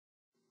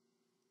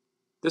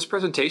This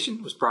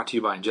presentation was brought to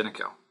you by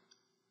Ingenico.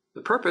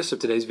 The purpose of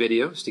today's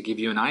video is to give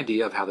you an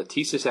idea of how the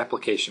TSYS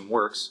application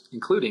works,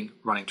 including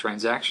running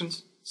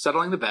transactions,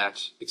 settling the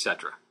batch,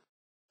 etc.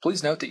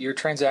 Please note that your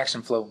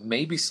transaction flow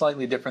may be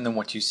slightly different than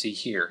what you see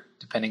here,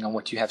 depending on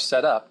what you have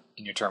set up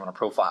in your terminal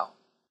profile.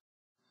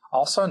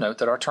 Also note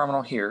that our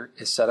terminal here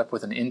is set up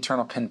with an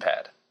internal pin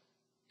pad.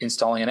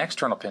 Installing an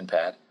external pin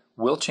pad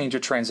will change your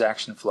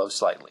transaction flow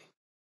slightly.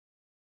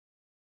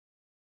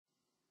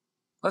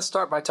 Let's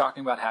start by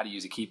talking about how to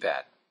use a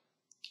keypad.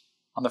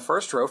 On the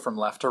first row from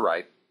left to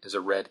right is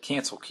a red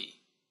cancel key.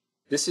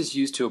 This is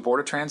used to abort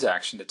a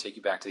transaction to take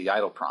you back to the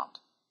idle prompt.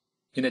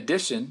 In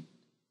addition,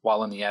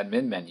 while in the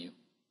admin menu,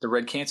 the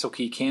red cancel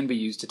key can be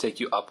used to take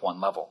you up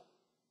one level.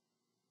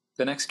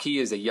 The next key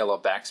is a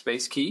yellow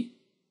backspace key,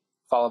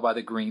 followed by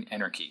the green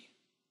enter key.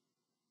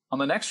 On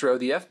the next row,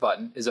 the F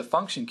button is a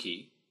function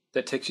key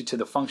that takes you to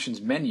the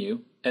functions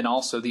menu and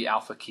also the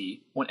alpha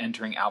key when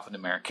entering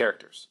alphanumeric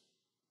characters.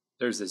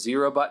 There's the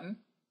 0 button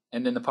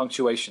and then the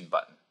punctuation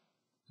button.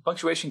 The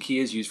punctuation key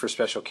is used for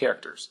special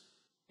characters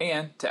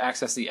and to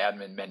access the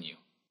admin menu.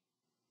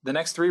 The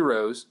next 3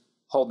 rows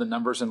hold the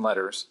numbers and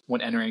letters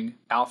when entering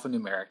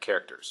alphanumeric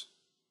characters.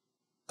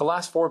 The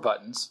last 4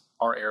 buttons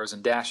are arrows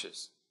and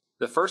dashes.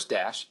 The first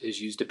dash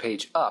is used to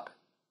page up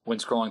when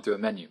scrolling through a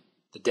menu.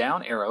 The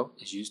down arrow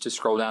is used to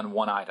scroll down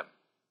one item,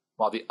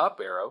 while the up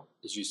arrow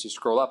is used to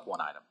scroll up one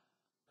item.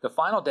 The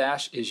final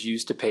dash is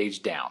used to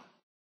page down.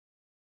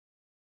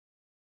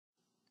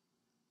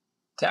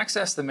 To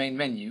access the main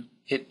menu,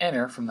 hit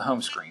Enter from the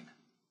home screen.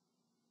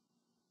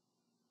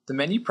 The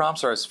menu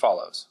prompts are as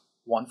follows: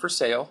 1 for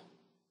sale,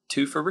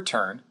 2 for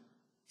return,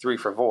 3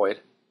 for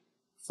void,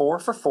 4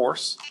 for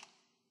force,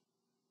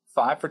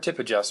 5 for tip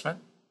adjustment,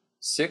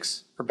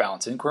 6 for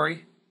balance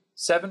inquiry,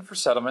 7 for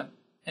settlement,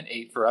 and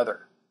 8 for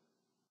other.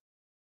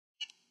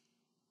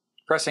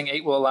 Pressing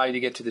 8 will allow you to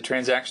get to the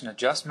transaction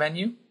adjust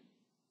menu,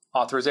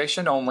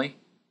 authorization only,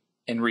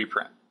 and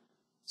reprint.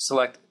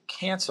 Select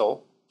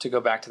cancel to go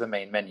back to the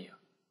main menu.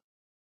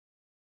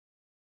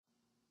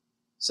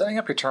 Setting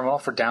up your terminal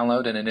for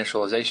download and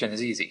initialization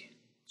is easy.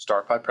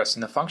 Start by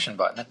pressing the function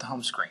button at the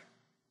home screen.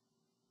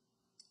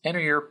 Enter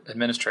your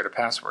administrator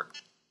password.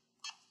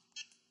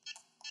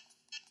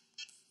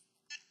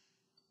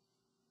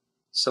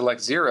 Select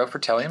 0 for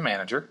Teleum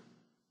Manager,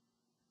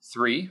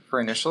 3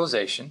 for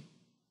initialization,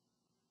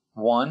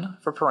 1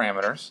 for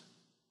parameters,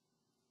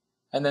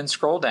 and then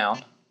scroll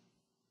down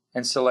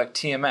and select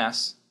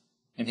TMS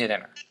and hit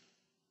Enter.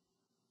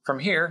 From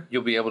here,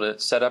 you'll be able to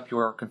set up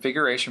your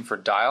configuration for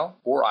dial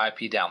or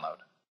IP download.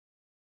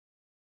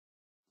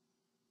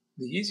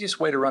 The easiest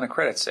way to run a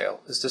credit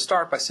sale is to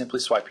start by simply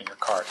swiping your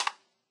card.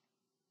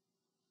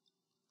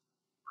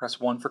 Press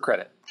 1 for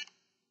credit.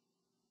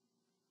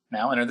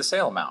 Now enter the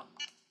sale amount.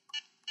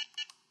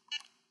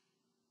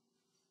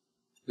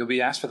 You'll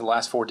be asked for the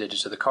last 4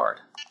 digits of the card.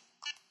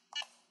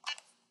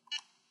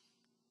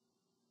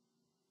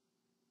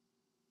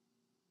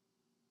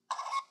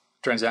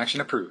 Transaction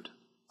approved.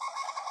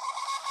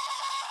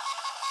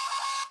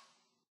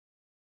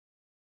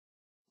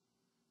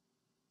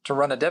 To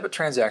run a debit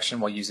transaction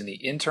while using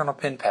the internal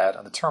pin pad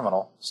on the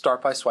terminal,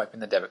 start by swiping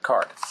the debit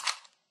card.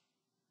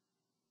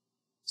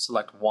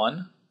 Select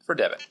 1 for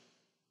debit.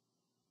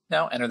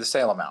 Now enter the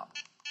sale amount.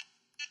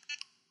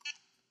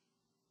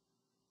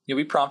 You'll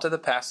be prompted to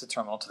pass the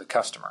terminal to the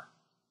customer.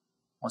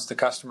 Once the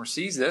customer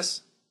sees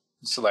this,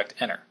 select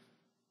Enter.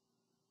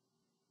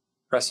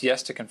 Press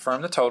Yes to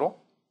confirm the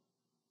total,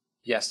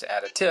 Yes to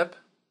add a tip,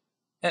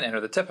 and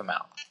enter the tip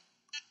amount.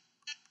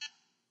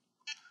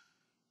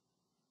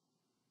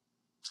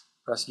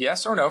 Press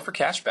Yes or No for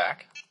cash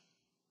back,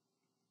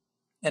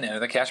 and enter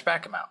the cash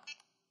back amount.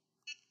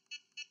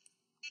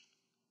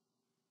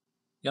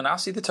 You'll now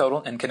see the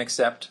total and can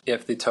accept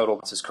if the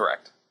total is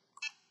correct.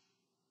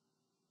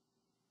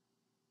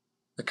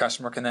 The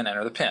customer can then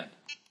enter the PIN.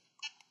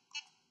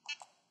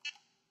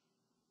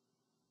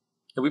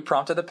 You'll be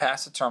prompted to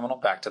pass the terminal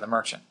back to the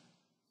merchant,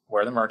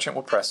 where the merchant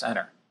will press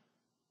Enter.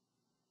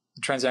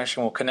 The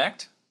transaction will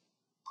connect.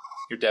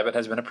 Your debit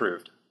has been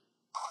approved.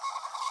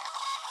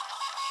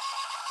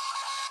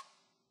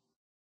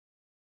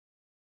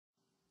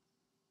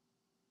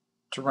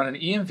 To run an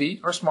EMV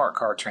or smart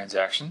card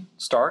transaction,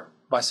 start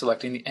by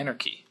selecting the Enter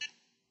key.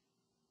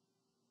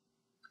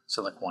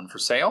 Select 1 for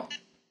sale,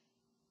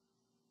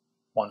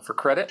 1 for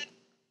credit,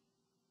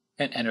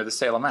 and enter the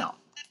sale amount.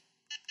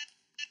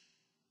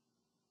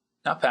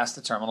 Now pass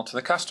the terminal to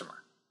the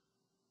customer.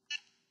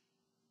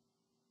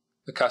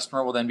 The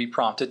customer will then be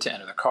prompted to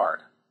enter the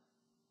card.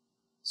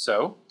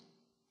 So,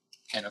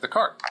 enter the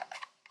card.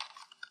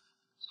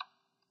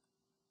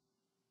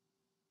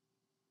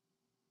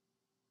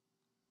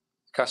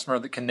 The customer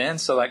can then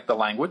select the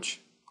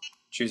language,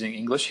 choosing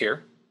English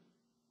here.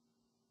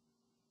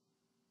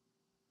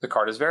 The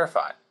card is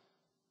verified.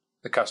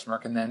 The customer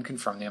can then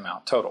confirm the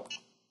amount total.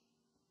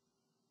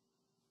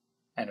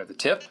 Enter the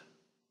tip,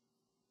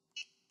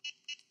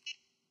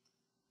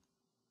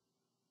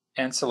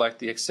 and select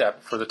the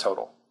accept for the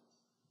total.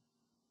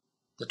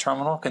 The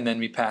terminal can then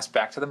be passed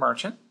back to the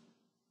merchant,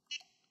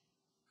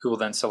 who will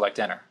then select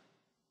Enter.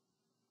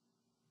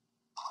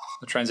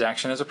 The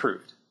transaction is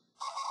approved.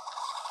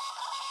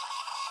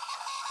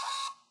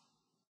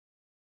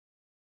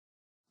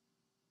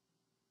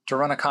 To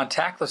run a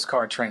contactless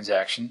card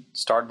transaction,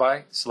 start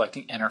by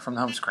selecting Enter from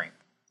the home screen.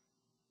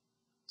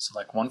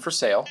 Select one for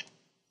sale,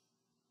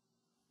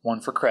 one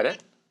for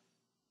credit,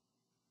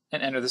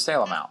 and enter the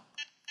sale amount.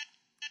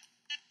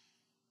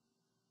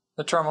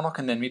 The terminal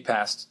can then be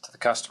passed to the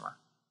customer,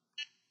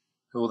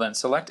 who will then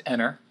select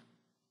Enter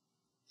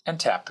and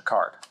tap the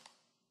card.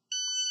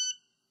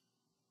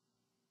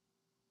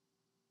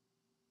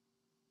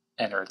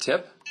 Enter a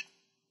tip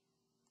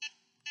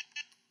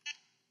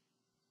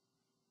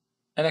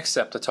and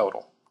accept the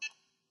total.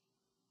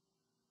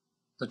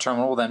 The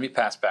terminal will then be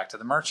passed back to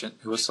the merchant,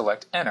 who will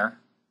select Enter,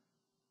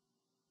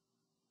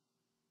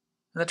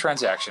 and the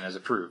transaction is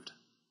approved.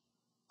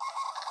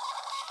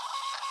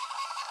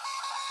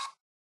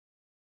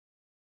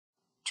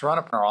 To run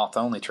a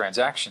Auth-only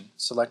transaction,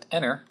 select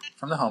Enter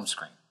from the home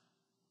screen.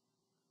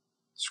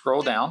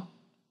 Scroll down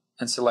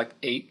and select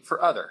 8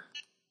 for Other.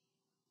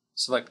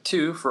 Select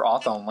 2 for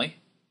Auth only,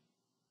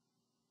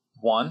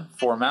 1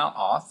 for amount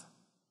auth,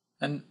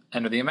 and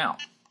enter the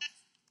amount.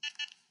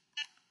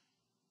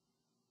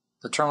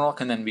 The terminal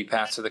can then be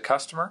passed to the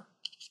customer,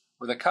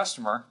 where the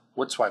customer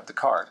would swipe the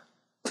card.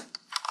 The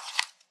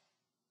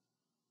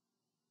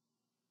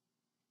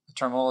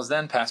terminal is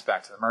then passed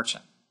back to the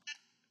merchant,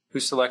 who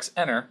selects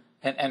Enter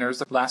and enters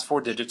the last 4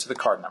 digits of the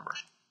card number.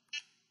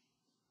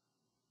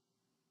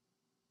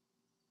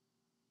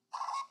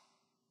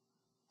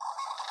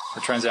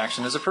 The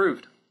transaction is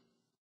approved.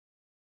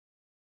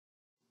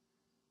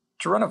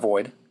 To run a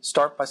void,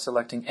 start by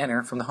selecting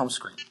Enter from the home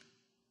screen.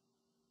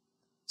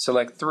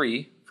 Select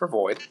 3 for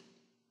void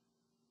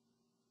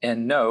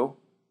and No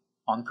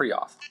on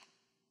pre-auth.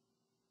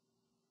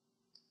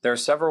 There are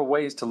several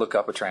ways to look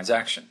up a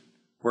transaction.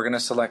 We're going to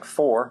select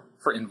 4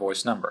 for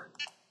invoice number.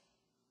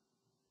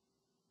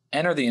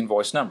 Enter the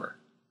invoice number.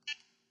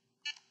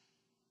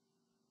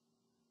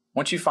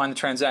 Once you find the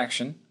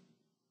transaction,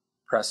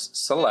 press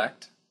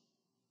Select,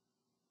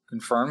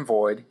 Confirm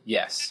Void,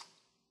 Yes.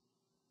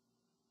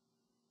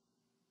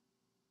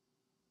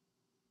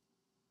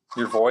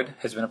 Your void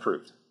has been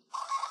approved.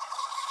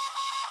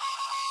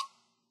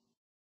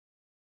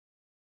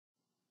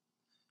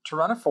 To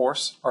run a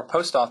force or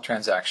post-auth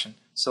transaction,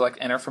 select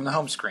Enter from the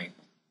home screen.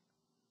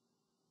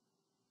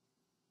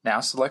 Now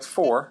select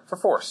 4 for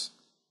force,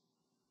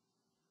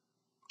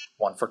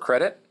 1 for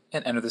credit,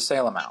 and enter the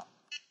sale amount.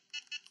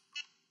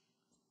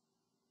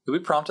 You'll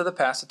be prompted to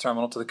pass the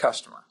terminal to the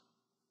customer.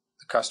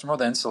 The customer will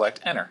then select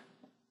Enter.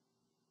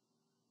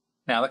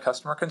 Now the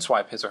customer can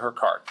swipe his or her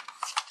card.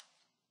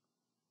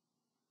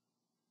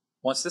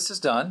 Once this is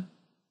done,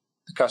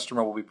 the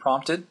customer will be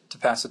prompted to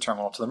pass the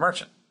terminal to the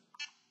merchant.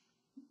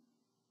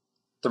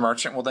 The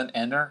merchant will then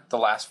enter the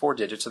last 4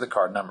 digits of the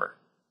card number.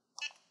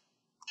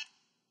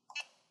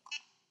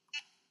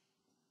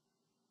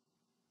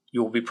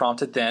 You will be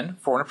prompted then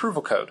for an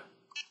approval code.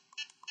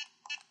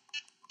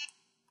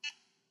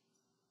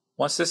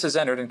 Once this is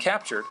entered and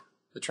captured,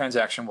 the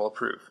transaction will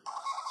approve.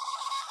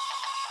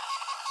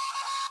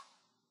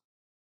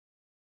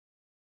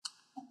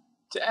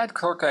 To add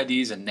clerk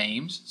IDs and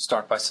names,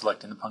 start by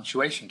selecting the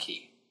punctuation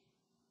key.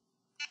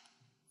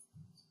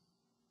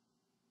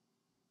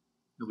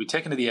 You'll be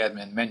taken to the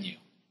admin menu.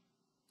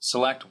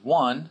 Select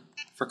 1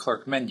 for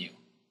clerk menu,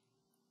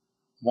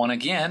 1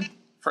 again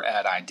for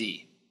add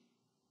ID.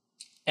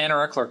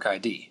 Enter a clerk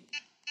ID.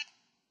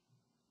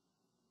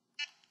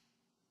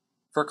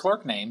 For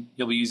clerk name,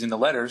 you'll be using the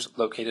letters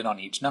located on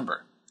each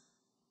number.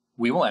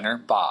 We will enter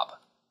Bob.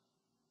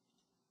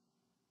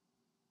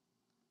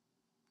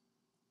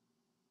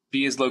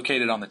 B is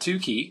located on the 2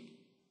 key.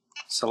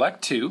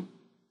 Select 2,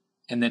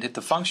 and then hit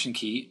the function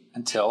key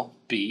until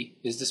B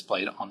is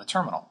displayed on the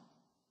terminal.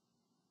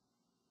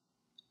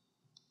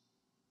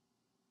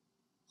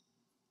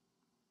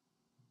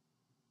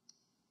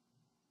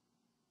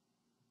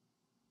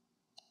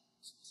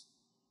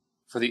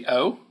 For the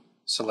O,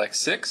 select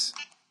 6,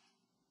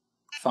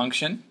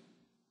 function,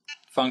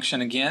 function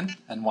again,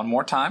 and one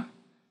more time.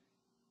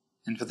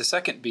 And for the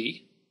second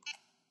B,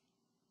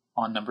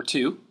 on number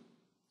 2,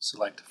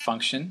 select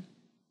function,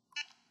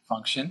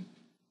 function.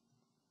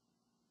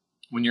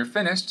 When you're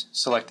finished,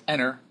 select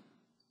Enter,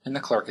 and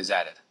the clerk is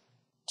added.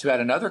 To add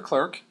another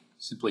clerk,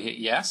 simply hit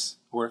Yes,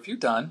 or if you're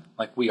done,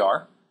 like we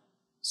are,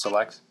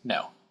 select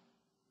No.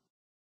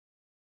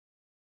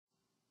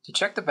 To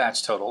check the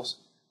batch totals,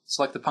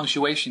 select the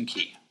punctuation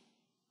key.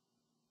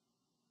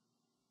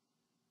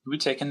 You'll be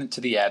taken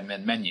to the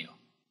admin menu.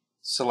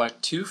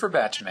 Select 2 for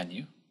batch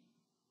menu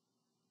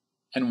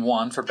and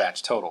 1 for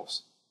batch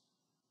totals.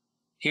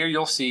 Here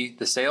you'll see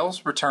the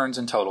sales, returns,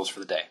 and totals for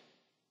the day.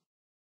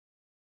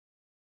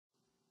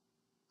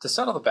 To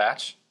settle the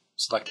batch,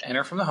 select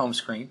Enter from the home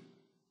screen,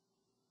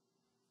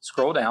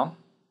 scroll down,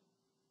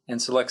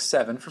 and select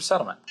 7 for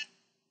settlement.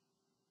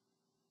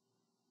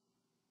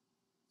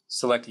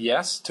 Select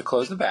Yes to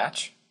close the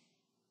batch,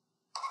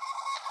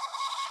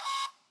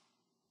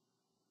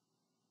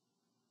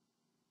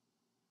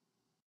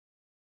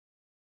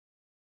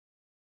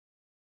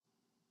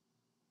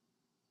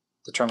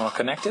 The terminal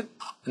connected,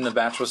 and the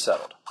batch was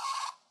settled.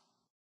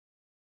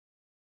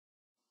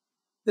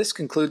 This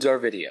concludes our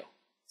video.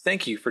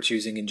 Thank you for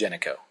choosing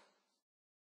Ingenico.